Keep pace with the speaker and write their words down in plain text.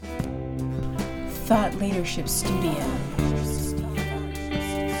Thought Leadership Studio.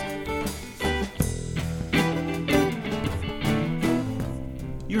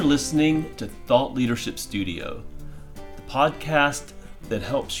 You're listening to Thought Leadership Studio, the podcast that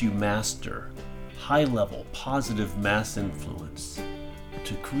helps you master high-level positive mass influence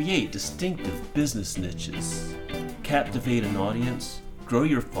to create distinctive business niches, captivate an audience, grow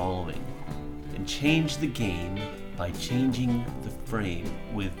your following, and change the game by changing the frame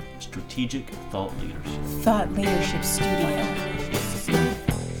with strategic thought leadership. Thought Leadership Studio.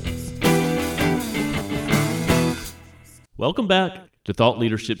 Welcome back to Thought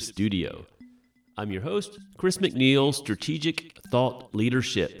Leadership Studio. I'm your host, Chris McNeil, Strategic Thought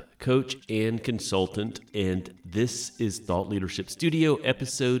Leadership Coach and Consultant, and this is Thought Leadership Studio,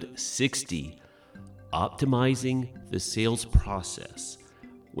 episode 60, Optimizing the Sales Process,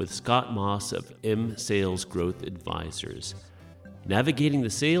 with Scott Moss of M Sales Growth Advisors. Navigating the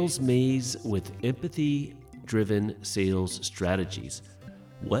sales maze with empathy-driven sales strategies.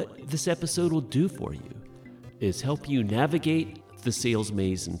 What this episode will do for you is help you navigate the sales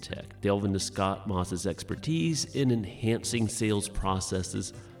maze in tech, delve into Scott Moss's expertise in enhancing sales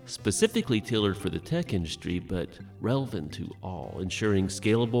processes specifically tailored for the tech industry, but relevant to all, ensuring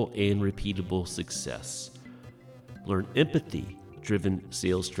scalable and repeatable success. Learn empathy-driven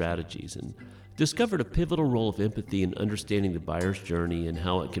sales strategies and discover the pivotal role of empathy in understanding the buyer's journey and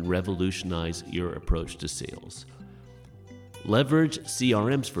how it can revolutionize your approach to sales. Leverage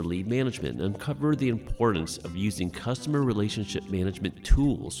CRMs for lead management and uncover the importance of using customer relationship management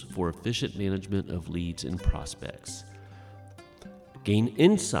tools for efficient management of leads and prospects. Gain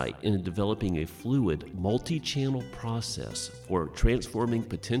insight into developing a fluid, multi-channel process for transforming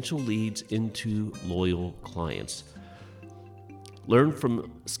potential leads into loyal clients. Learn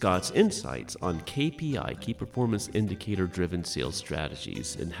from Scott's insights on KPI, Key Performance Indicator-driven sales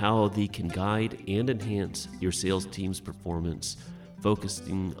strategies, and how they can guide and enhance your sales team's performance,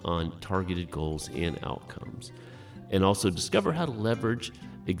 focusing on targeted goals and outcomes. And also discover how to leverage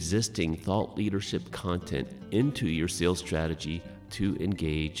existing thought leadership content into your sales strategy to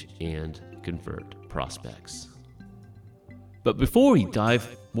engage and convert prospects. But before we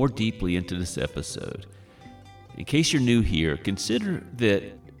dive more deeply into this episode, in case you're new here, consider that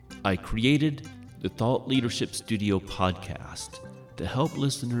I created the Thought Leadership Studio podcast to help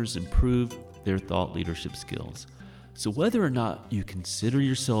listeners improve their thought leadership skills. So whether or not you consider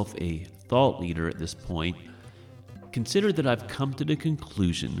yourself a thought leader at this point, consider that I've come to the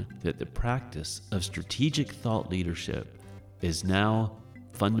conclusion that the practice of strategic thought leadership is now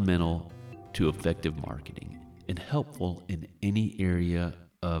fundamental to effective marketing and helpful in any area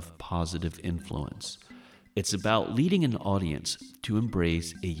of positive influence. It's about leading an audience to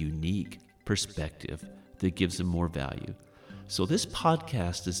embrace a unique perspective that gives them more value. So this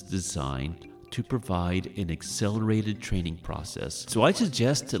podcast is designed to provide an accelerated training process. So I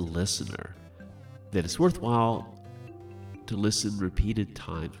suggest to the listener that it's worthwhile to listen repeated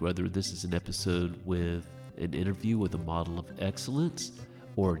times, whether this is an episode with an interview with a model of excellence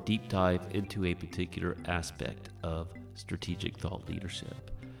or a deep dive into a particular aspect of strategic thought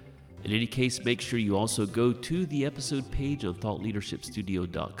leadership. In any case, make sure you also go to the episode page on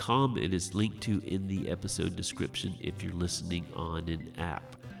thoughtleadershipstudio.com. It is linked to in the episode description if you're listening on an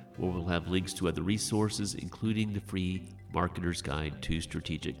app, where we'll have links to other resources, including the free Marketer's Guide to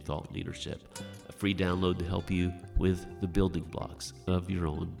Strategic Thought Leadership, a free download to help you with the building blocks of your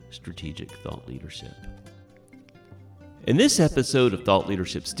own strategic thought leadership. In this episode of Thought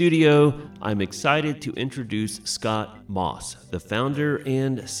Leadership Studio, I'm excited to introduce Scott Moss, the founder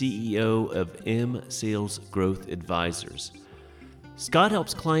and CEO of M Sales Growth Advisors. Scott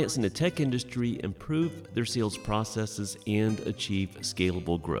helps clients in the tech industry improve their sales processes and achieve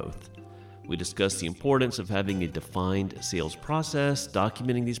scalable growth. We discuss the importance of having a defined sales process,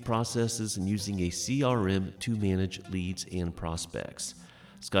 documenting these processes, and using a CRM to manage leads and prospects.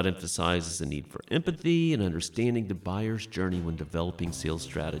 Scott emphasizes the need for empathy and understanding the buyer's journey when developing sales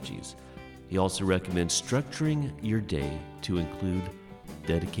strategies. He also recommends structuring your day to include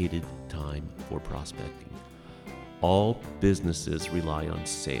dedicated time for prospecting. All businesses rely on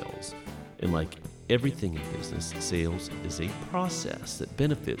sales, and like everything in business, sales is a process that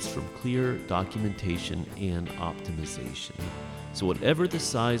benefits from clear documentation and optimization. So whatever the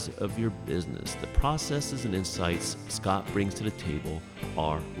size of your business, the processes and insights Scott brings to the table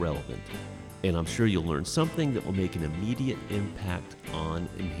are relevant. And I'm sure you'll learn something that will make an immediate impact on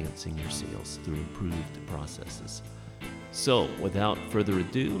enhancing your sales through improved processes. So without further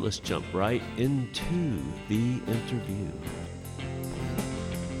ado, let's jump right into the interview.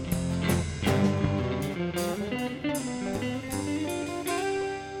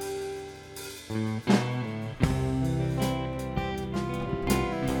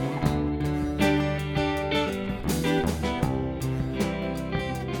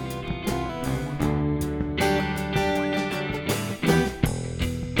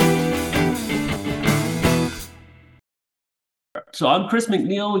 So I'm Chris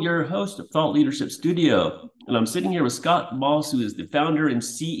McNeil, your host of Thought Leadership Studio, and I'm sitting here with Scott Moss, who is the founder and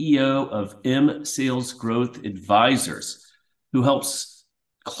CEO of M Sales Growth Advisors, who helps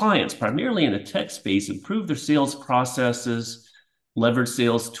clients primarily in the tech space improve their sales processes, leverage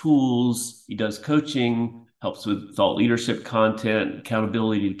sales tools. He does coaching, helps with thought leadership content,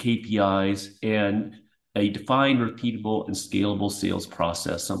 accountability to KPIs, and a defined, repeatable, and scalable sales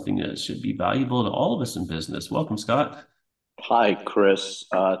process, something that should be valuable to all of us in business. Welcome, Scott. Hi, Chris.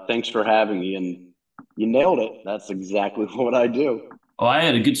 Thanks for having me. And you nailed it. That's exactly what I do. Oh, I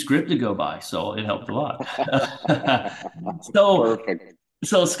had a good script to go by, so it helped a lot. so, Perfect.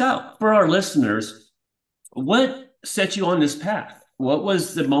 so Scott, for our listeners, what set you on this path? What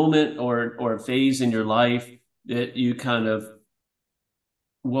was the moment or phase in your life that you kind of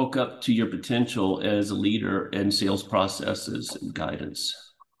woke up to your potential as a leader in sales processes and guidance?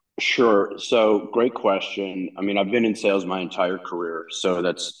 Sure. So, great question. I mean, I've been in sales my entire career. So,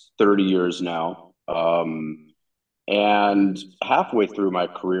 that's 30 years now. And halfway through my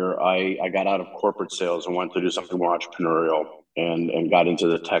career, I got out of corporate sales and wanted to do something more entrepreneurial and got into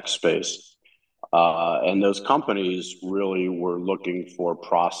the tech space. And those companies really were looking for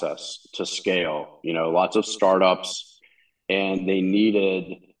process to scale, lots of startups, and they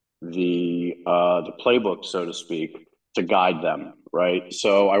needed the playbook, so to speak, to guide them, right?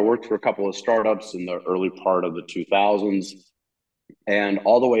 So I worked for a couple of startups in the early part of the 2000s and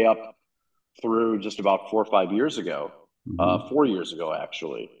all the way up through just about 4 or 5 years ago, Mhm. 4 years ago,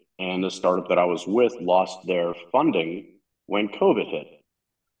 actually. And the startup that I was with lost their funding when COVID hit.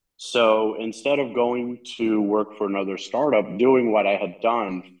 So instead of going to work for another startup, doing what I had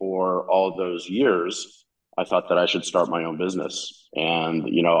done for all those years, I thought that I should start my own business. And,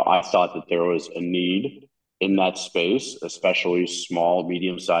 I thought that there was a need in that space, especially small,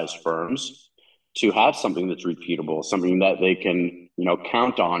 medium-sized firms, to have something that's repeatable, something that they can,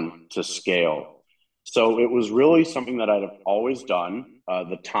 count on to scale. So it was really something that I'd have always done.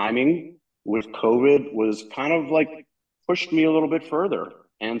 The timing with COVID was kind of like pushed me a little bit further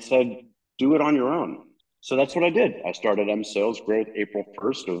and said, do it on your own. So that's what I did. I started M Sales Growth April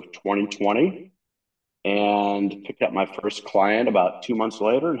 1st of 2020 and picked up my first client about 2 months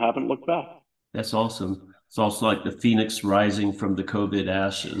later and haven't looked back. That's awesome. It's also like the phoenix rising from the COVID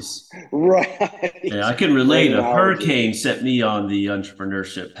ashes. Right. Yeah, I can Great relate. A analogy. hurricane set me on the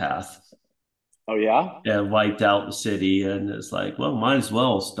entrepreneurship path. Oh, yeah? Yeah, wiped out the city, and it's like, well, might as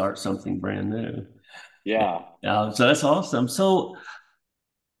well start something brand new. Yeah. So that's awesome. So,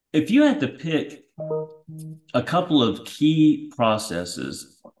 if you had to pick a couple of key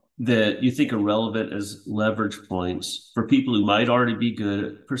processes that you think are relevant as leverage points for people who might already be good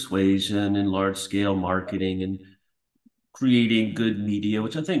at persuasion and large scale marketing and creating good media,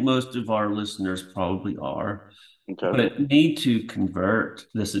 which I think most of our listeners probably are, Okay. but need to convert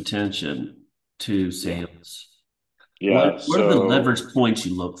this attention to Yeah. sales. Yeah. What are the So, leverage points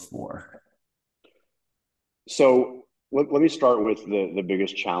you look for? so let me start with the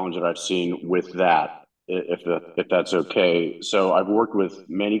biggest challenge that I've seen with that, if that's okay. So I've worked with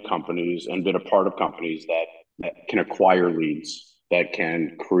many companies and been a part of companies that can acquire leads, that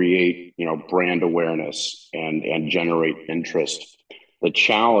can create, brand awareness and generate interest. The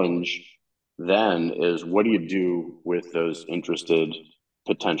challenge then is, what do you do with those interested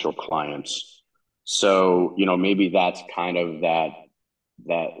potential clients? So, maybe that's kind of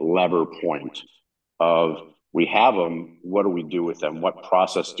that lever point of, we have them, what do we do with them? What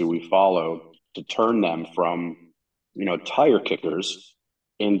process do we follow to turn them from, tire kickers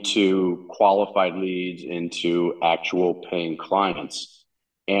into qualified leads, into actual paying clients?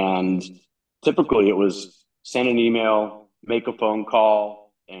 And typically it was send an email, make a phone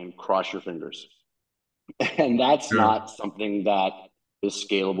call, and cross your fingers. And that's Sure. not something that is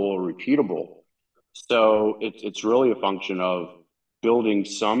scalable or repeatable. So it's really a function of building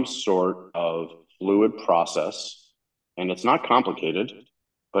some sort of fluid process. And it's not complicated,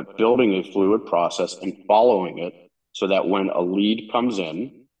 but building a fluid process and following it so that when a lead comes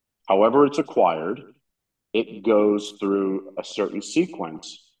in, however it's acquired, it goes through a certain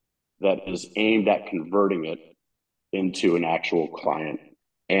sequence that is aimed at converting it into an actual client.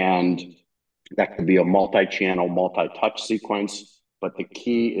 And that could be a multi-channel, multi-touch sequence, but the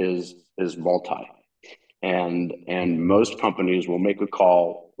key is multi. And most companies will make a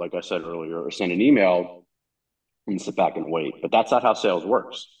call, like I said earlier, or send an email and sit back and wait. But that's not how sales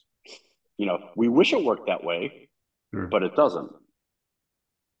works. We wish it worked that way, Sure. but it doesn't.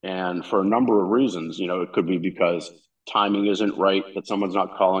 And for a number of reasons, it could be because timing isn't right, that someone's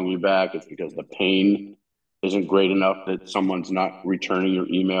not calling you back. It's because the pain isn't great enough that someone's not returning your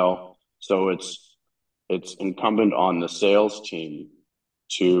email. So it's incumbent on the sales team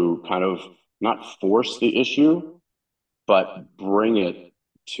to kind of not force the issue, but bring it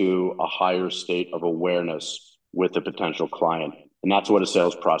to a higher state of awareness with the potential client. And that's what a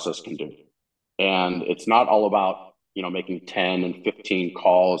sales process can do. And it's not all about, making 10 and 15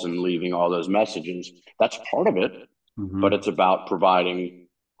 calls and leaving all those messages. That's part of it, but it's about providing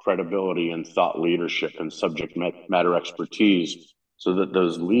credibility and thought leadership and subject matter expertise so that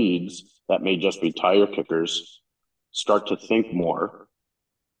those leads that may just be tire kickers start to think more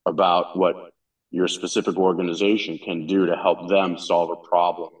about what your specific organization can do to help them solve a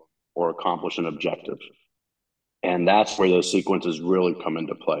problem or accomplish an objective. And that's where those sequences really come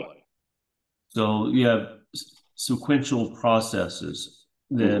into play. So you have sequential processes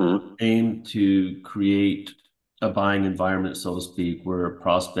that aim to create a buying environment, so to speak, where a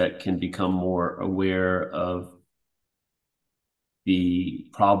prospect can become more aware of the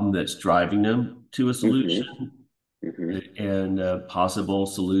problem that's driving them to a solution and possible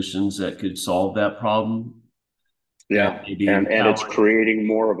solutions that could solve that problem. Yeah, and it's creating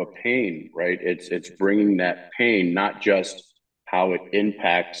more of a pain, right? It's bringing that pain, not just how it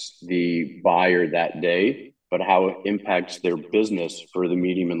impacts the buyer that day, but how it impacts their business for the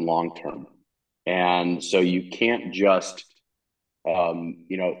medium and long term. And so you can't just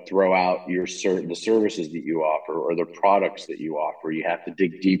throw out the services that you offer or the products that you offer. You have to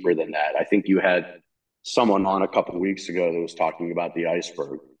dig deeper than that. I think you had someone on a couple of weeks ago that was talking about the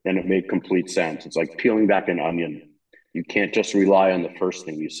iceberg, and it made complete sense. It's like peeling back an onion. You can't just rely on the first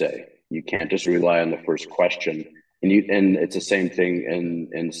thing you say. You can't just rely on the first question. And it's the same thing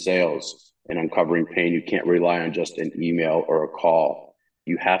in sales and uncovering pain. You can't rely on just an email or a call.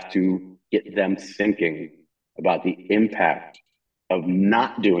 You have to get them thinking about the impact of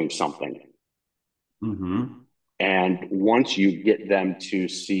not doing something. And once you get them to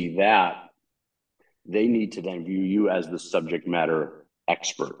see that, they need to then view you as the subject matter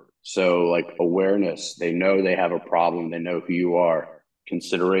expert. So like awareness, they know they have a problem. They know who you are.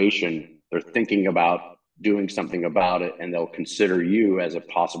 Consideration, they're thinking about doing something about it, and they'll consider you as a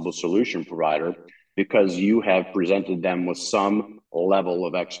possible solution provider because you have presented them with some level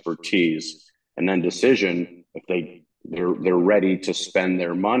of expertise. And then decision, if they're ready to spend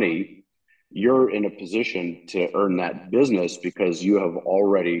their money, you're in a position to earn that business because you have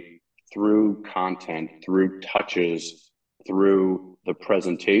already, through content, through touches, through the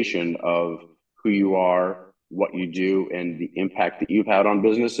presentation of who you are, what you do, and the impact that you've had on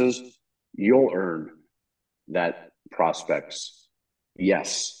businesses, you'll earn that prospect's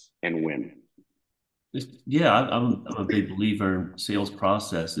yes and win. Yeah, I'm a big believer in sales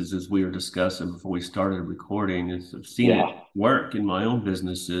processes, as we were discussing before we started recording. I've seen it work in my own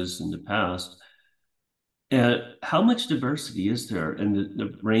businesses in the past. And how much diversity is there in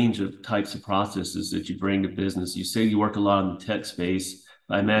the range of types of processes that you bring to business? You say you work a lot in the tech space.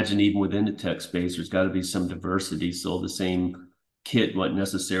 I imagine even within the tech space, there's got to be some diversity. So the same kit wouldn't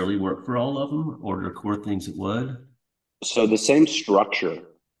necessarily work for all of them, or there are core things that would? So the same structure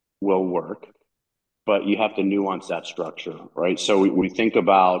will work, but you have to nuance that structure, right? So we think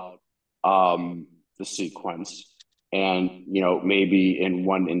about the sequence. And, maybe in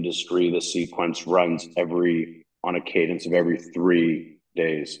one industry, the sequence runs on a cadence of every 3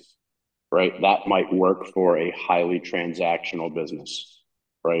 days, right? That might work for a highly transactional business,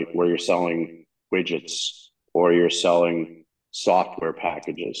 right? Where you're selling widgets or you're selling software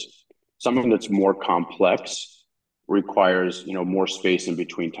packages. Something that's more complex requires, more space in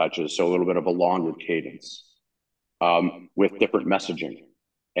between touches. So a little bit of a longer cadence with different messaging.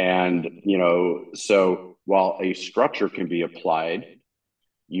 And, so while a structure can be applied,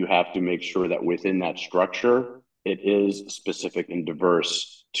 you have to make sure that within that structure, it is specific and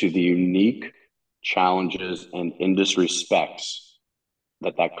diverse to the unique challenges and industry specs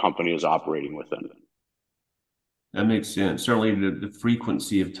that company is operating within. That makes sense. Certainly the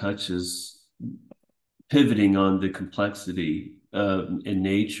frequency of touches pivoting on the complexity in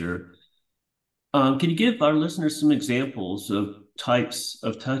nature. Can you give our listeners some examples of types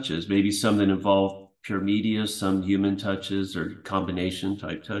of touches, maybe some that involve pure media, some human touches, or combination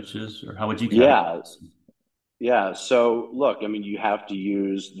type touches, or how would you categorize? Yeah. So look, you have to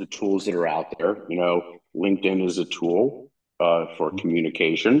use the tools that are out there. LinkedIn is a tool for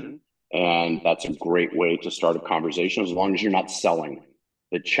communication, and that's a great way to start a conversation as long as you're not selling.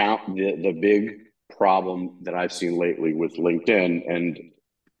 The big problem that I've seen lately with LinkedIn, and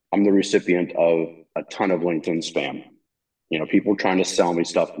I'm the recipient of a ton of LinkedIn spam. People trying to sell me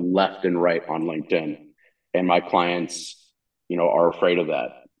stuff left and right on LinkedIn, and my clients, are afraid of that.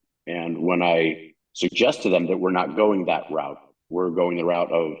 And when I suggest to them that we're not going that route, we're going the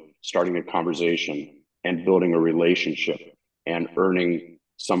route of starting a conversation, and building a relationship and earning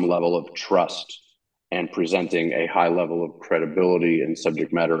some level of trust and presenting a high level of credibility and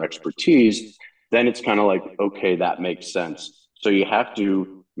subject matter expertise, then it's kind of like, okay, that makes sense. So you have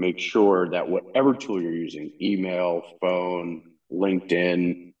to make sure that whatever tool you're using, email, phone,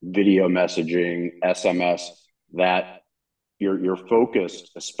 LinkedIn, video messaging, SMS, that you're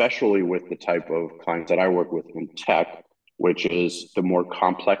focused, especially with the type of clients that I work with in tech, which is the more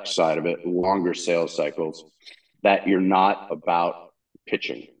complex side of it, longer sales cycles, that you're not about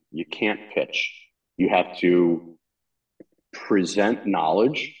pitching. You can't pitch. You have to present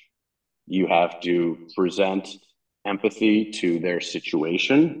knowledge. You have to present empathy to their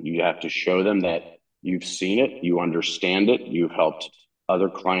situation. You have to show them that you've seen it, you understand it, you've helped other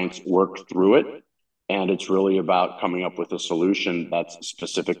clients work through it. And it's really about coming up with a solution that's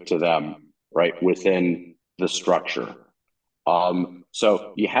specific to them, right, within the structure.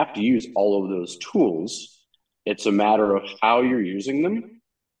 So you have to use all of those tools. It's a matter of how you're using them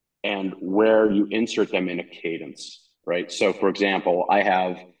and where you insert them in a cadence, right? So, for example, I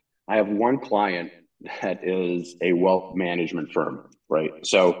have one client that is a wealth management firm, right?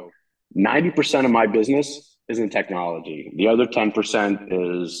 So 90% of my business is in technology. The other 10%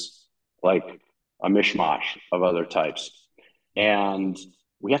 is like a mishmash of other types. And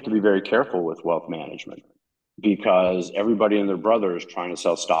we have to be very careful with wealth management because everybody and their brother is trying to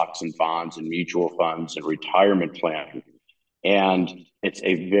sell stocks and bonds and mutual funds and retirement planning. And it's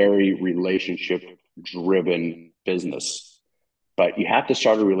a very relationship driven business, but you have to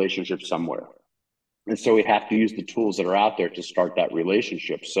start a relationship somewhere. And so we have to use the tools that are out there to start that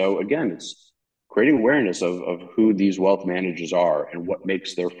relationship. So again, it's creating awareness of who these wealth managers are and what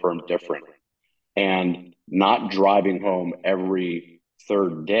makes their firm different, and not driving home every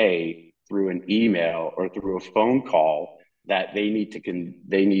third day through an email or through a phone call that they need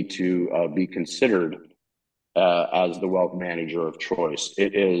to be considered as the wealth manager of choice.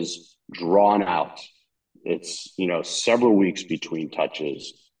 It is drawn out. It's several weeks between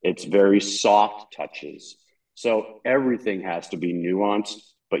touches. It's very soft touches. So everything has to be nuanced,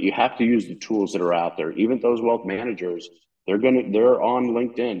 but you have to use the tools that are out there. Even those wealth managers, they're on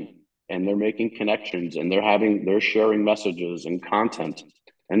LinkedIn and they're making connections and they're sharing messages and content.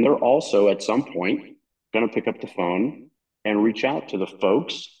 And they're also at some point going to pick up the phone and reach out to the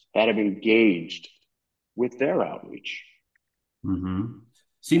folks that have engaged with their outreach. Mm-hmm.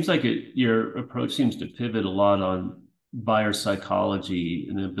 Seems like your approach seems to pivot a lot on buyer psychology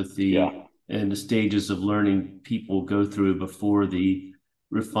and empathy and the stages of learning people go through before they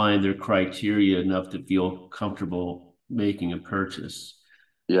refine their criteria enough to feel comfortable making a purchase.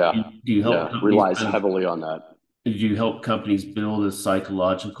 Yeah. Do you help relies heavily on that. Do you help companies build a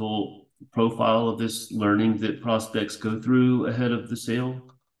psychological profile of this learning that prospects go through ahead of the sale?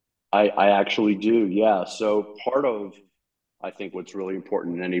 I actually do. Yeah. So part of, I think, what's really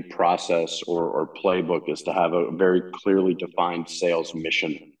important in any process or playbook is to have a very clearly defined sales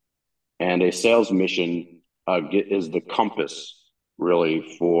mission. And a sales mission is the compass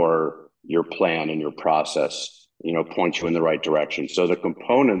really for your plan and your process, points you in the right direction. So the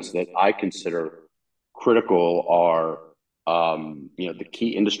components that I consider critical are, the key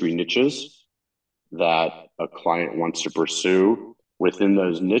industry niches that a client wants to pursue. Within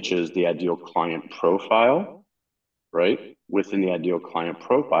those niches, the ideal client profile, right? Within the ideal client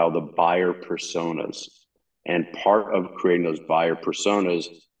profile, the buyer personas. And part of creating those buyer personas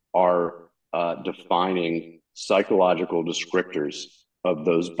are defining psychological descriptors of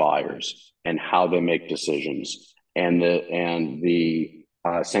those buyers and how they make decisions and the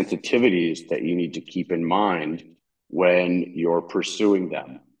sensitivities that you need to keep in mind when you're pursuing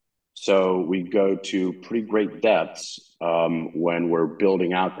them. So we go to pretty great depths when we're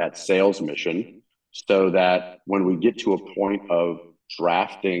building out that sales mission, so that when we get to a point of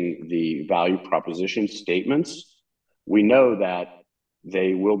drafting the value proposition statements, we know that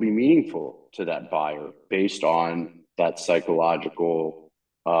they will be meaningful to that buyer based on that psychological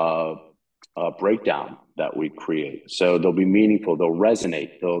breakdown that we create. So they'll be meaningful, they'll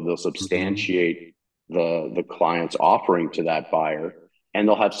resonate, they'll substantiate the client's offering to that buyer, and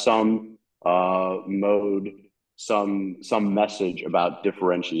they'll have some mode, some message about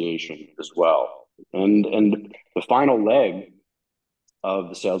differentiation as well. And the final leg of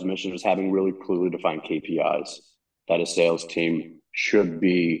the sales mission is having really clearly defined KPIs that a sales team should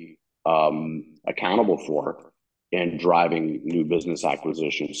be accountable for in driving new business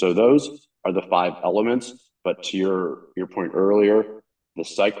acquisition. So those are the 5 elements. But to your point earlier, the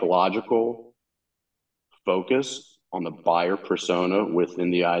psychological focus on the buyer persona within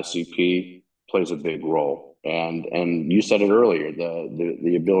the ICP plays a big role. And you said it earlier,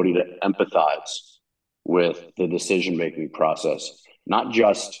 the ability to empathize with the decision-making process. Not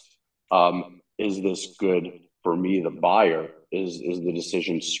just, is this good for me, the buyer? Is the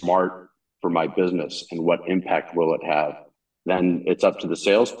decision smart for my business, and what impact will it have? Then it's up to the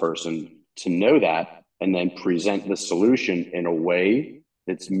salesperson to know that and then present the solution in a way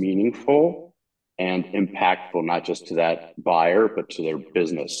that's meaningful and impactful, not just to that buyer, but to their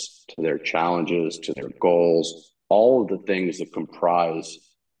business, to their challenges, to their goals, all of the things that comprise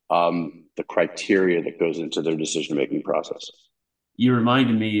the criteria that goes into their decision-making process. You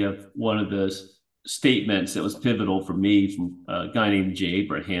reminded me of one of the statements that was pivotal for me from a guy named Jay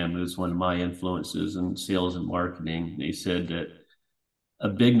Abraham, who's one of my influences in sales and marketing. They said that a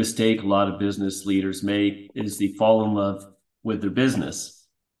big mistake a lot of business leaders make is they fall in love with their business,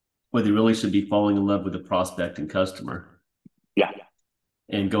 where they really should be falling in love with the prospect and customer. Yeah.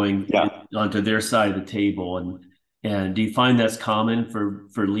 And going onto their side of the table. And do you find that's common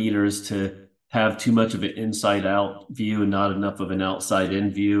for leaders to have too much of an inside out view and not enough of an outside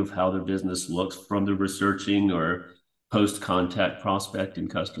in view of how their business looks from the researching or post contact prospect and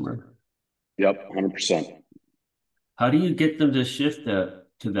customer? Yep, 100%. How do you get them to shift that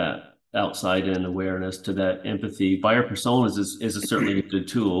to that outside in awareness, to that empathy? Buyer personas is certainly a good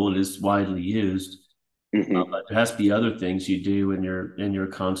tool. It is widely used. But there has to be other things you do in your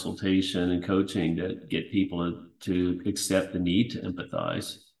consultation and coaching that get people to accept the need to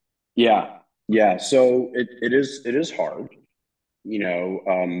empathize. Yeah. So it is hard.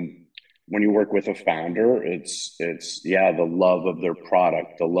 When you work with a founder, it's the love of their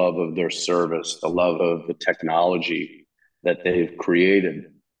product, the love of their service, the love of the technology that they've created,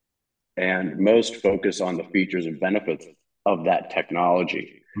 and most focus on the features and benefits of that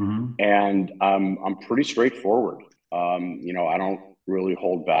technology. And I'm pretty straightforward. I don't really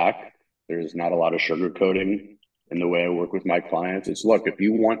hold back. There's not a lot of sugarcoating in the way I work with my clients. It's, look, if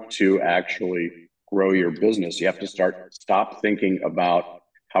you want to actually grow your business, you have to stop thinking about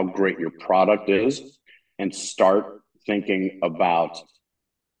how great your product is and start thinking about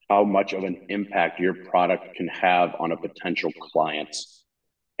how much of an impact your product can have on a potential client,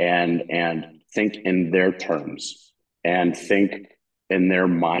 and think in their terms and think in their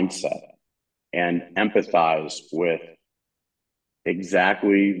mindset and empathize with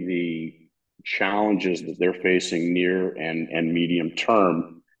exactly the challenges that they're facing near and medium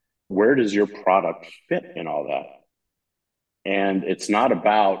term. Where does your product fit in all that? And it's not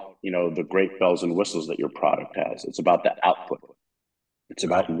about, the great bells and whistles that your product has. It's about the output. It's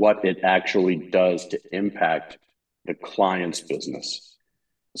about what it actually does to impact the client's business.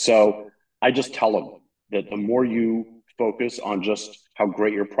 So I just tell them that the more you focus on just how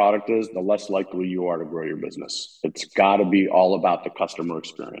great your product is, the less likely you are to grow your business. It's got to be all about the customer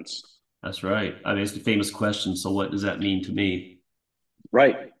experience. That's right. I mean, it's the famous question. So what does that mean to me?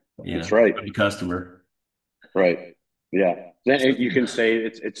 Right. That's right. The customer. Right. Yeah. Then you can say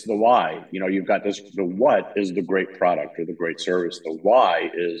it's the why. You've got this. The what is the great product or the great service. The why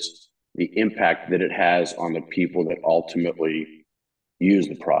is the impact that it has on the people that ultimately use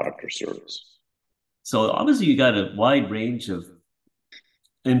the product or service. So obviously you got a wide range of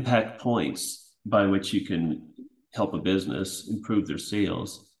impact points by which you can help a business improve their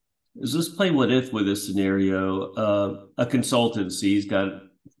sales. Let's play what if with a scenario. A consultancy's got,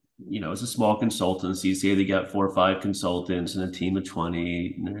 it's a small consultancy. Say they got 4 or 5 consultants and a team of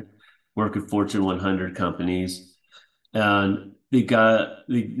 20, and they're working Fortune 100 companies. And they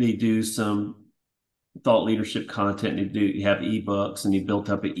do some thought leadership content. You have ebooks, and you built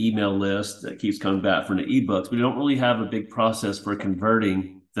up an email list that keeps coming back from the ebooks, but you don't really have a big process for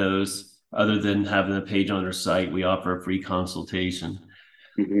converting those other than having a page on their site. We offer a free consultation.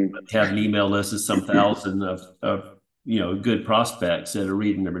 Have an email list of some thousand of good prospects that are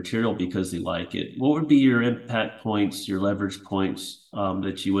reading the material because they like it. What would be your impact points, your leverage points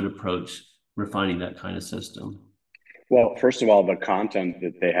that you would approach refining that kind of system? Well, first of all, the content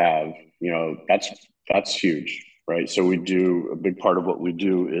that they have, that's huge, right? So a big part of what we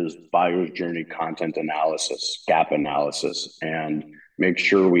do is buyer's journey content analysis, gap analysis, and make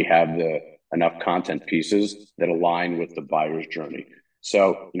sure we have enough content pieces that align with the buyer's journey.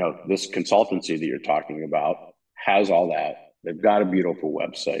 So, this consultancy that you're talking about has all that. They've got a beautiful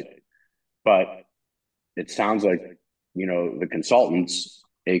website, but it sounds like, the consultants,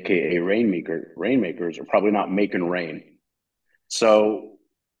 AKA rainmakers, are probably not making rain. So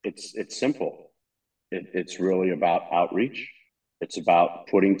it's simple. It's really about outreach. It's about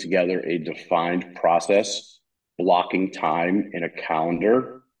putting together a defined process, blocking time in a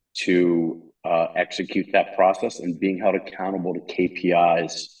calendar to execute that process, and being held accountable to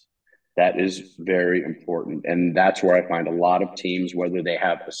KPIs. That is very important. And that's where I find a lot of teams, whether they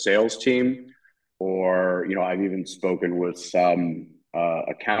have a sales team or, I've even spoken with some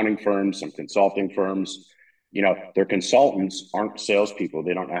accounting firms, some consulting firms. Their consultants aren't salespeople.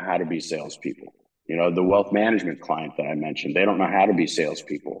 They don't know how to be salespeople. The wealth management client that I mentioned, they don't know how to be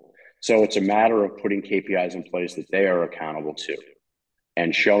salespeople. So it's a matter of putting KPIs in place that they are accountable to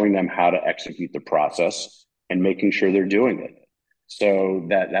and showing them how to execute the process and making sure they're doing it. So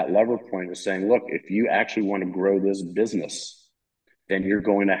that lever point is saying, look, if you actually want to grow this business, then you're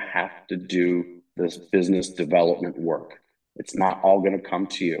going to have to do this business development work. It's not all going to come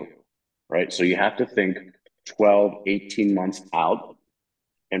to you, right? So you have to think 12, 18 months out.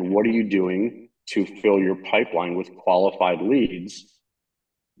 And what are you doing to fill your pipeline with qualified leads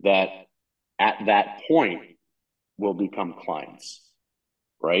that at that point will become clients,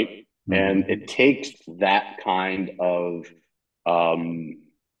 right? Mm-hmm. And it takes that kind of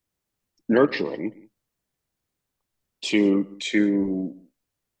nurturing to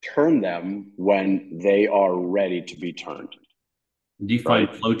turn them when they are ready to be turned. Do you find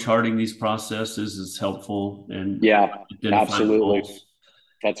flow charting these processes is helpful? And yeah, absolutely. Goals?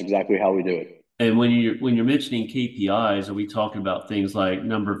 That's exactly how we do it. And when you're mentioning KPIs, are we talking about things like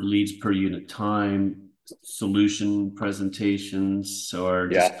number of leads per unit time, solution presentations, or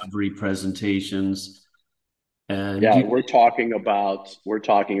discovery presentations? And we're talking about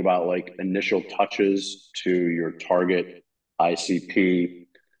like initial touches to your target ICP.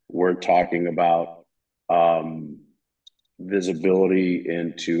 We're talking about visibility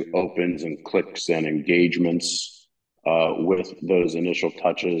into opens and clicks and engagements with those initial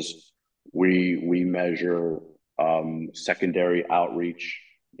touches. We measure secondary outreach.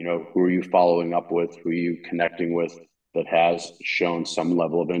 Who are you following up with? Who are you connecting with that has shown some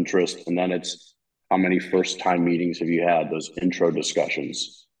level of interest? And then it's how many first-time meetings have you had, those intro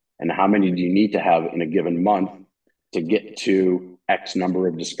discussions? And how many do you need to have in a given month to get to X number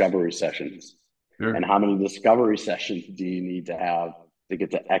of discovery sessions? Sure. And how many discovery sessions do you need to have to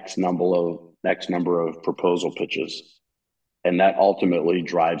get to X number of proposal pitches? And that ultimately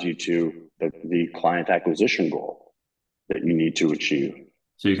drives you to the client acquisition goal that you need to achieve.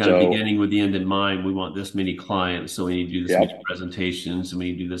 So you're kind of beginning with the end in mind. We want this many clients, so we need to do this many presentations, and we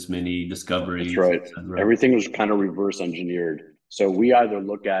need to do this many discoveries. That's right. Everything was kind of reverse engineered. So we either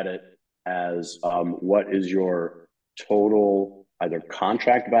look at it as what is your total either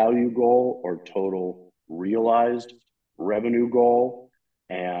contract value goal or total realized revenue goal,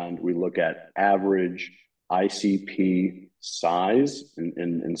 and we look at average ICP size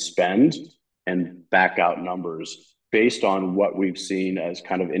and spend and back out numbers based on what we've seen as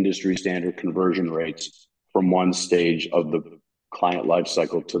kind of industry standard conversion rates from one stage of the client life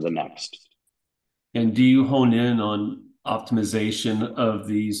cycle to the next. And do you hone in on optimization of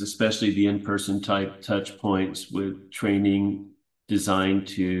these, especially the in-person type touch points, with training designed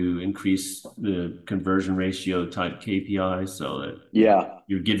to increase the conversion ratio type KPIs so that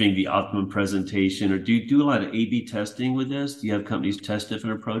you're giving the optimum presentation? Or do you do a lot of A/B testing with this? Do you have companies test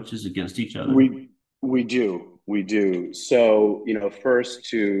different approaches against each other? We do. So, first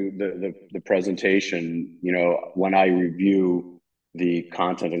to the presentation, when I review the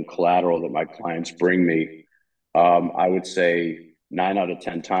content and collateral that my clients bring me, I would say 9 out of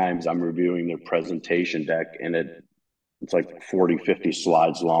 10 times I'm reviewing their presentation deck and it's like 40, 50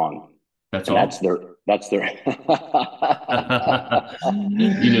 slides long. That's their that's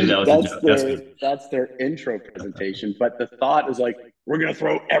their intro presentation. But the thought is like, we're going to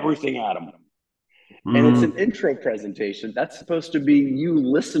throw everything at them. And it's an intro presentation. That's supposed to be you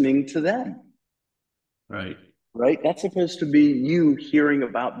listening to them. Right. That's supposed to be you hearing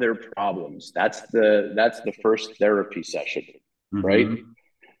about their problems. That's the first therapy session. Right.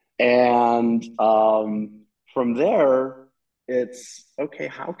 And from there, it's okay,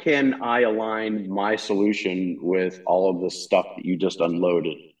 how can I align my solution with all of this stuff that you just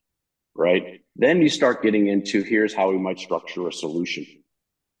unloaded? Right. Then you start getting into here's how we might structure a solution.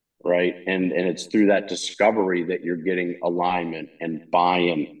 Right. And it's through that discovery that you're getting alignment and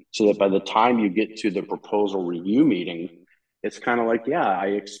buy-in, so that by the time you get to the proposal review meeting, it's kind of like, I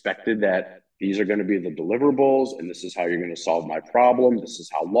expected that these are going to be the deliverables, and this is how you're going to solve my problem. This is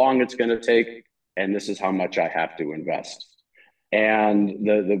how long it's going to take, and this is how much I have to invest. And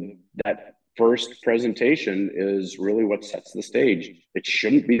that first presentation is really what sets the stage. It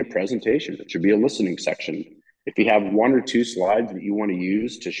shouldn't be a presentation. It should be a listening section. If you have 1 or 2 slides that you want to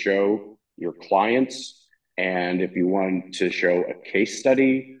use to show your clients, and if you want to show a case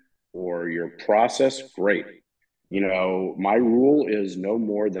study or your process, great. My rule is no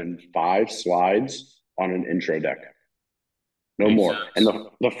more than 5 slides on an intro deck. No more. And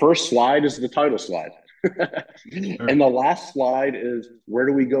the first slide is the title slide. And the last slide is, where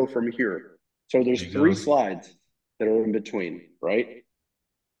do we go from here? So there's There you three go. slides that are in between, right?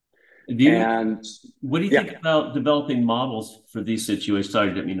 Do you, And what do you yeah, think about developing models for these situations? Sorry,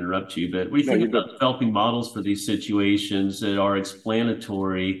 I didn't mean to interrupt you, but what do you no, think you're good. about developing models for these situations that are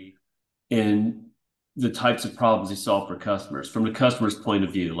explanatory in the types of problems you solve for customers from the customer's point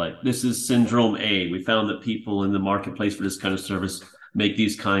of view? Like, this is syndrome A. We found that people in the marketplace for this kind of service make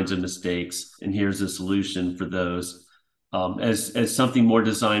these kinds of mistakes, and here's a solution for those. As something more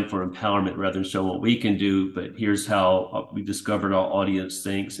designed for empowerment rather than show what we can do, but here's how we discovered our audience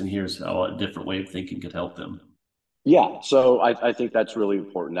thinks, and here's how a different way of thinking could help them. Yeah, so I think that's really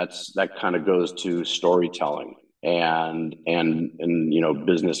important. That kind of goes to storytelling and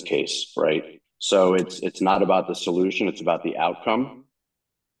business case, right? So it's not about the solution, it's about the outcome,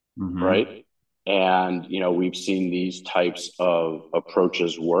 Mm-hmm. right? And we've seen these types of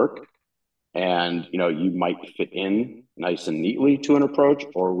approaches work, and you might fit in nice and neatly to an approach,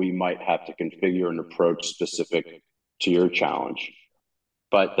 or we might have to configure an approach specific to your challenge.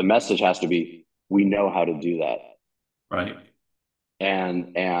 But the message has to be, we know how to do that. Right.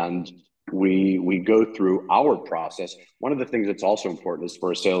 And we go through our process. One of the things that's also important is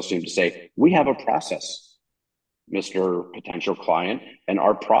for a sales team to say, we have a process, Mr. Potential Client, and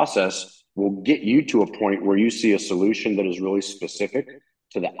our process will get you to a point where you see a solution that is really specific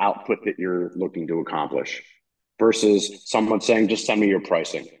to the output that you're looking to accomplish, versus someone saying, just send me your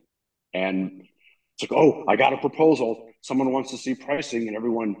pricing. And it's like, oh, I got a proposal. Someone wants to see pricing, and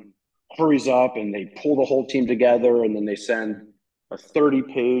everyone hurries up and they pull the whole team together, and then they send a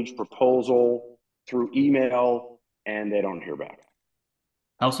 30-page proposal through email, and they don't hear back.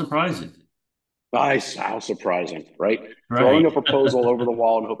 How surprising. Nice, how surprising, right? Throwing Right. a proposal over the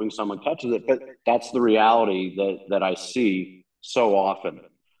wall and hoping someone catches it, but that's the reality that I see so often.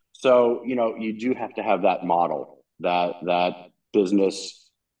 So you do have to have that model, that business,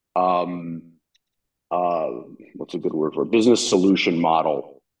 um, uh, what's a good word for it? Business solution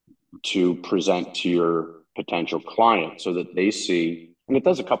model to present to your potential client, so that they see, and it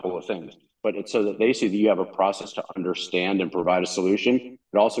does a couple of things, but it's so that they see that you have a process to understand and provide a solution.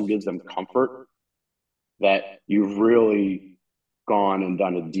 It also gives them comfort that you've really gone and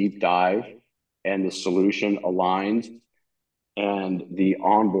done a deep dive, and the solution aligns, and the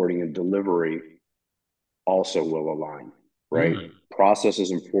onboarding and delivery also will align, right? Mm. Process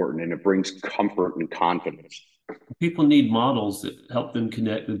is important, and it brings comfort and confidence. People need models that help them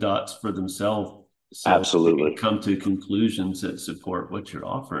connect the dots for themselves so they can Absolutely. come to conclusions that support what you're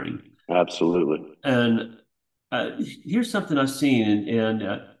offering. Absolutely. And here's something I've seen,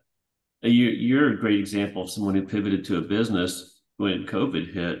 you're a great example of someone who pivoted to a business when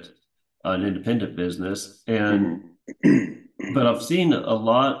COVID hit, an independent business. And Mhm. but I've seen a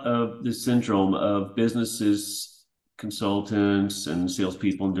lot of the syndrome of businesses, consultants, and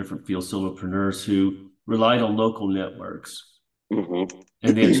salespeople in different fields, solopreneurs who relied on local networks, Mhm.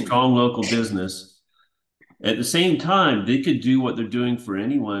 and they had strong local business. At the same time, they could do what they're doing for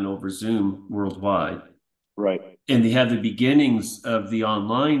anyone over Zoom worldwide. Right. And they have the beginnings of the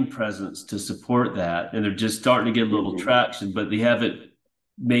online presence to support that. And they're just starting to get a little Mhm. traction, but they haven't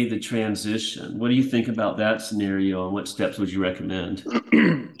made the transition. What do you think about that scenario, and what steps would you recommend?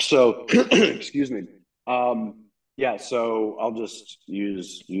 So, excuse me. Yeah, so I'll just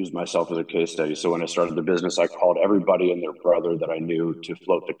use myself as a case study. So when I started the business, I called everybody and their brother that I knew to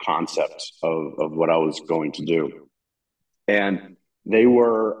float the concept of what I was going to do. And they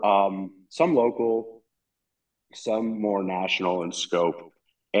were some local, some more national in scope.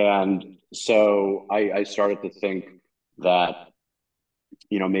 And so I started to think that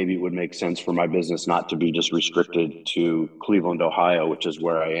maybe it would make sense for my business not to be just restricted to Cleveland, Ohio, which is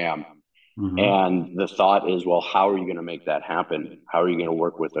where I am. Mm-hmm. And the thought is, well, how are you going to make that happen? How are you going to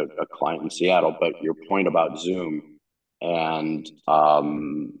work with a client in Seattle? But your point about Zoom and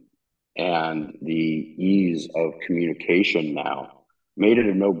and the ease of communication now made it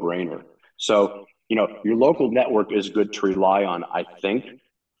a no-brainer. So, your local network is good to rely on, I think,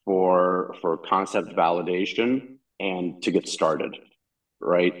 for concept validation and to get started,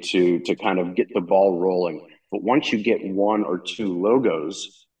 right? To kind of get the ball rolling. But once you get one or two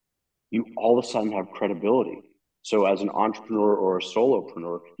logos, you all of a sudden have credibility. So as an entrepreneur or a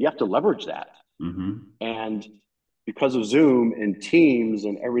solopreneur, you have to leverage that. Mm-hmm. And because of Zoom and Teams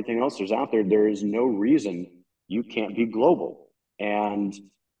and everything else there's out there, there is no reason you can't be global. And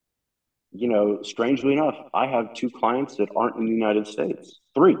strangely enough, I have two clients that aren't in the United States.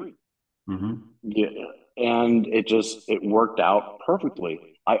 Three. Mm-hmm. Yeah. And it worked out perfectly.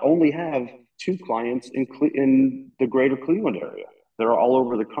 I only have two clients in the greater Cleveland area. They're all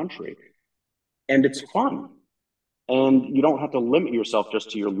over the country. And it's fun. And you don't have to limit yourself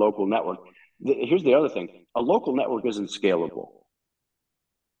just to your local network. here's the other thing. A local network isn't scalable,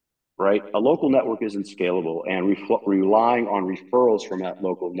 right? A local network isn't scalable, and relying on referrals from that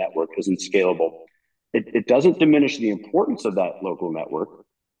local network isn't scalable. It doesn't diminish the importance of that local network.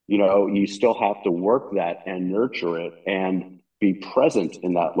 You still have to work that and nurture it and be present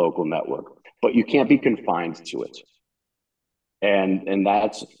in that local network, but you can't be confined to it. And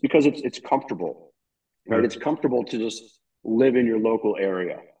that's because it's comfortable, right? It's comfortable to just live in your local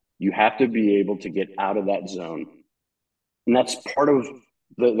area. You have to be able to get out of that zone. And that's part of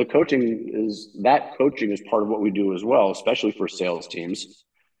the coaching is part of what we do as well, especially for sales teams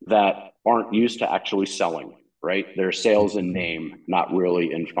that aren't used to actually selling, right? They're sales in name, not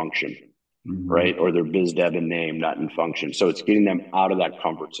really in function, right? Or they're biz dev in name, not in function. So it's getting them out of that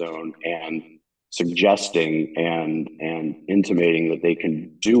comfort zone and suggesting and intimating that they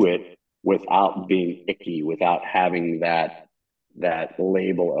can do it without being icky, without having that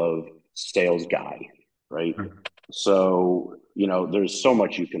label of sales guy, right? So, there's so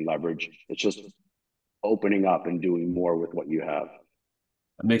much you can leverage. It's just opening up and doing more with what you have.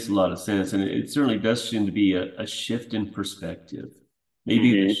 It makes a lot of sense. And it certainly does seem to be a shift in perspective,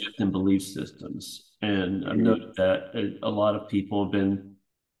 maybe a shift in belief systems. And I've noted that a lot of people have been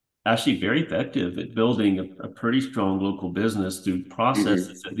actually very effective at building a pretty strong local business through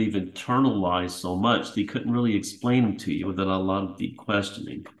processes that they've internalized so much they couldn't really explain them to you without a lot of deep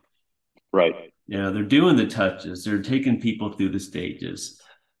questioning. Right. Yeah, they're doing the touches, they're taking people through the stages.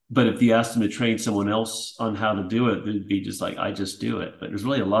 But if you ask them to train someone else on how to do it, they'd be just like, I just do it. But there's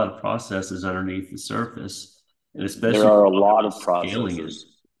really a lot of processes underneath the surface. And especially there are a lot of processes.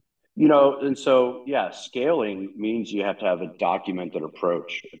 And so, scaling means you have to have a documented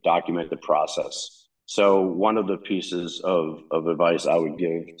approach, a documented process. So one of the pieces of advice I would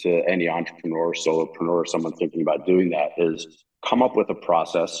give to any entrepreneur, solopreneur, someone thinking about doing that is come up with a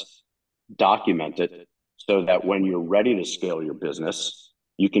process, document it so that when you're ready to scale your business,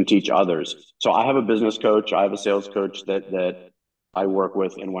 you can teach others. So I have a business coach, I have a sales coach that I work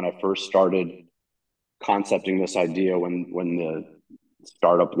with. And when I first started concepting this idea, when the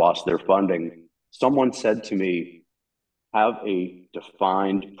startup lost their funding, someone said to me, have a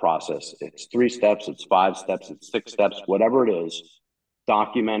defined process. It's 3 steps, it's 5 steps, it's 6 steps, whatever it is,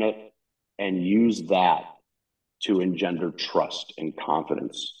 document it and use that to engender trust and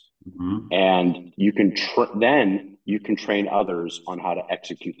confidence. And you can then you can train others on how to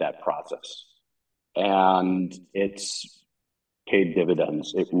execute that process. And it's paid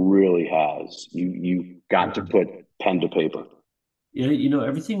dividends. It really has. You got to put pen to paper. Yeah,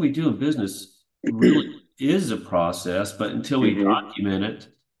 everything we do in business really is a process, but until we document it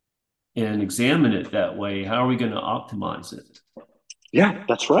and examine it that way, how are we going to optimize it? Yeah,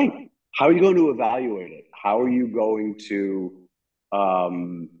 that's right. How are you going to evaluate it? How are you going to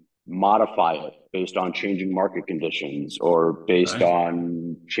modify it based on changing market conditions or based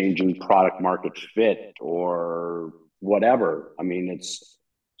on changing product market fit or whatever? I mean, it's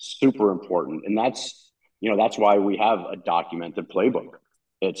super important. And that's why we have a documented playbook.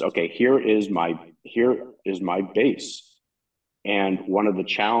 It's okay, here is my base. And one of the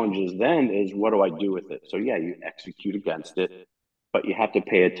challenges then is, what do I do with it? So you execute against it, but you have to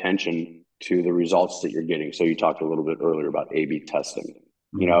pay attention to the results that you're getting. So you talked a little bit earlier about A/B testing.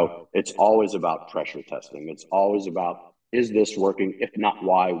 It's always about pressure testing. It's always about, is this working? If not,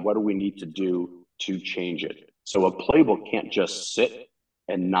 why? What do we need to do to change it? So a playbook can't just sit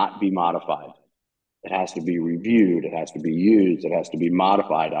and not be modified. It has to be reviewed. It has to be used. It has to be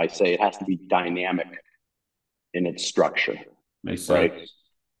modified. I say it has to be dynamic in its structure. Makes sense. Right?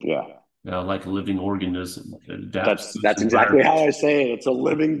 Yeah. Like a living organism. That's exactly how I say it. It's a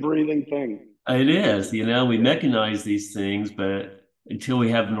living, breathing thing. It is. We mechanize these things, but until we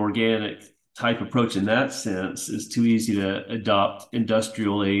have an organic type approach in that sense, it's too easy to adopt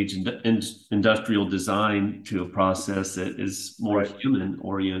industrial age and industrial design to a process that is more human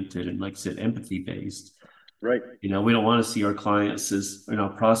oriented and, like I said, empathy based. Right. We don't want to see our clients as,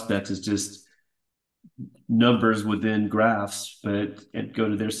 prospects as just numbers within graphs, but go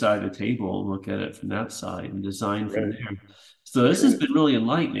to their side of the table and look at it from that side and design from there. So this has been really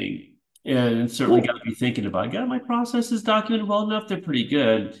enlightening. And certainly got to be thinking about, my processes documented well enough. They're pretty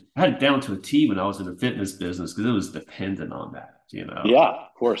good. I had it down to a T when I was in the fitness business because it was dependent on that, Yeah,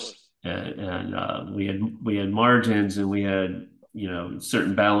 of course. And we had margins and we had,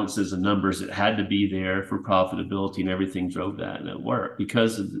 certain balances and numbers that had to be there for profitability, and everything drove that, and it worked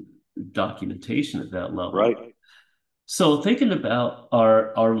because of the documentation at that level. Right. So thinking about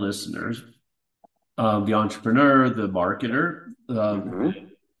our listeners, the entrepreneur, the marketer,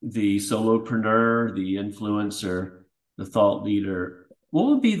 the solopreneur, the influencer, the thought leader, what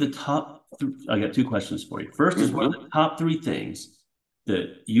would be the top I got two questions for you. First is, what are the top three things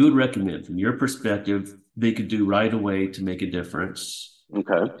that you would recommend from your perspective they could do right away to make a difference?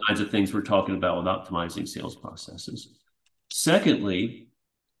 Okay. The kinds of things we're talking about with optimizing sales processes. Secondly,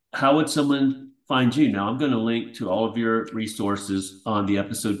 how would someone find you? Now, I'm going to link to all of your resources on the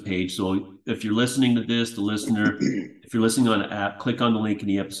episode page. So if you're listening to this, the listener, if you're listening on an app, click on the link in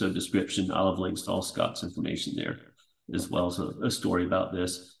the episode description. I'll have links to all Scott's information there, as well as a story about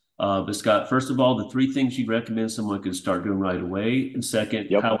this. But Scott, first of all, the three things you'd recommend someone could start doing right away. And second,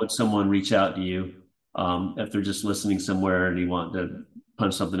 how would someone reach out to you if they're just listening somewhere and you want to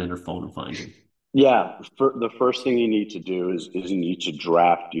punch something in their phone and find you? Yeah, the first thing you need to do is you need to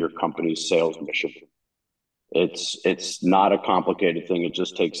draft your company's sales mission. It's not a complicated thing. It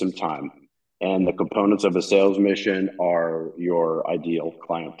just takes some time. And the components of a sales mission are your ideal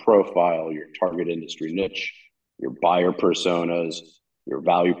client profile, your target industry niche, your buyer personas, your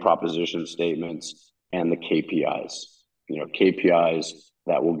value proposition statements, and the KPIs. KPIs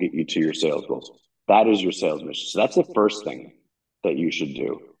that will get you to your sales goals. That is your sales mission. So that's the first thing that you should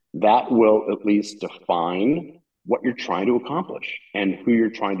do. That will at least define what you're trying to accomplish and who you're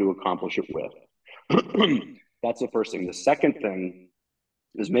trying to accomplish it with. That's the first thing. The second thing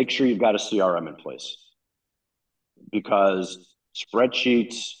is make sure you've got a CRM in place, because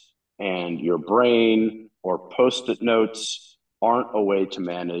spreadsheets and your brain or Post-it notes aren't a way to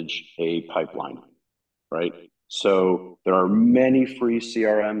manage a pipeline, right? So there are many free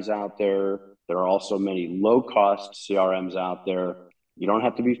CRMs out there. There are also many low-cost CRMs out there. You don't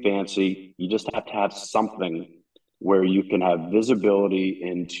have to be fancy. You just have to have something where you can have visibility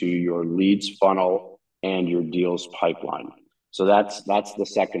into your leads funnel and your deals pipeline. So that's the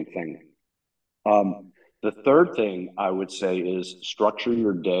second thing. The third thing I would say is structure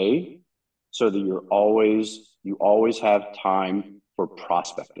your day so that you always have time for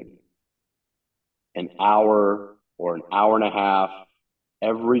prospecting. An hour or an hour and a half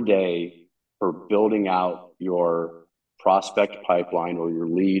every day for building out your prospect pipeline or your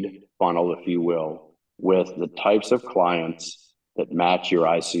lead funnel, if you will, with the types of clients that match your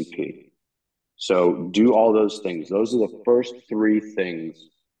ICP. So do all those things. Those are the first three things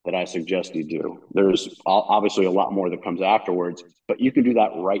that I suggest you do. There's obviously a lot more that comes afterwards, but you can do that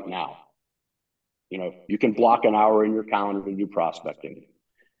right now. You can block an hour in your calendar to do prospecting.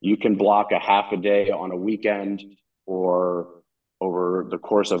 You can block a half a day on a weekend or over the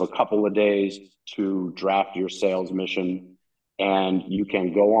course of a couple of days to draft your sales mission. And you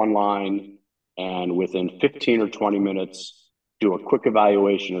can go online and within 15 or 20 minutes, do a quick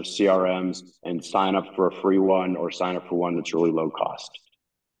evaluation of CRMs and sign up for a free one or sign up for one that's really low cost.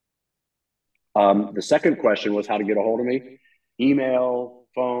 The second question was how to get a hold of me. Email,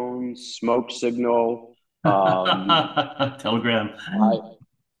 phone, smoke signal. Telegram.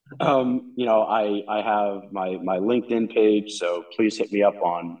 I have my LinkedIn page, so please hit me up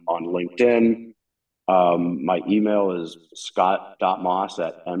on LinkedIn. My email is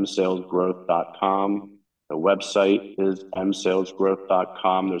scott.moss@msalesgrowth.com. The website is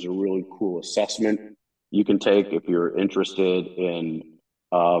msalesgrowth.com. There's a really cool assessment you can take if you're interested in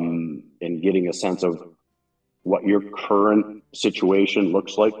getting a sense of what your current situation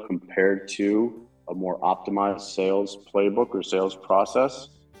looks like compared to a more optimized sales playbook or sales process.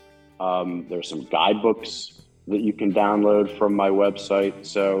 There's some guidebooks that you can download from my website.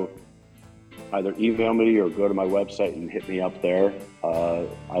 So either email me or go to my website and hit me up there.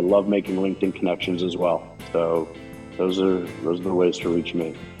 I love making LinkedIn connections as well. So those are the ways to reach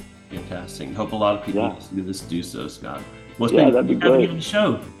me. Fantastic. Hope a lot of people listen to this do so, Scott. That'd be great. On the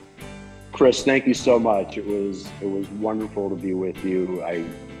show. Chris, thank you so much. It was wonderful to be with you. I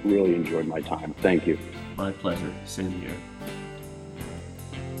really enjoyed my time. Thank you. My pleasure. Same here.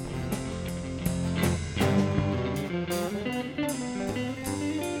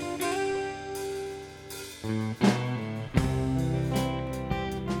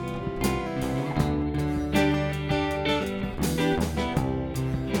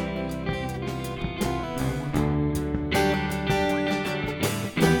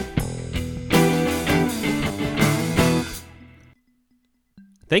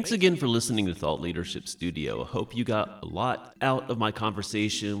 Thanks again for listening to Thought Leadership Studio. I hope you got a lot out of my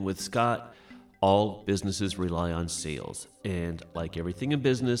conversation with Scott. All businesses rely on sales. And like everything in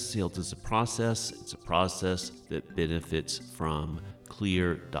business, sales is a process. It's a process that benefits from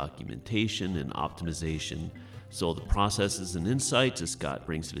clear documentation and optimization. So the processes and insights that Scott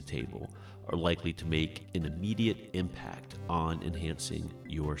brings to the table are likely to make an immediate impact on enhancing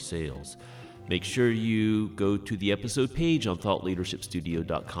your sales. Make sure you go to the episode page on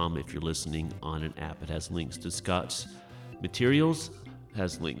thoughtleadershipstudio.com if you're listening on an app. It has links to Scott's materials,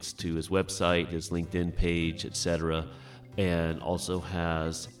 has links to his website, his LinkedIn page, etc., and also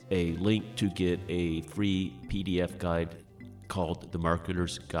has a link to get a free PDF guide called The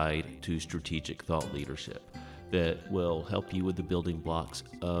Marketer's Guide to Strategic Thought Leadership that will help you with the building blocks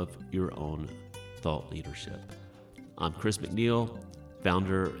of your own thought leadership. I'm Chris McNeil,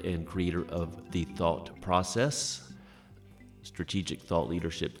 founder and creator of The Thought Process, strategic thought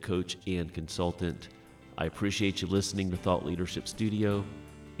leadership coach and consultant. I appreciate you listening to Thought Leadership Studio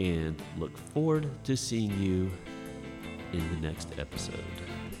and look forward to seeing you in the next episode.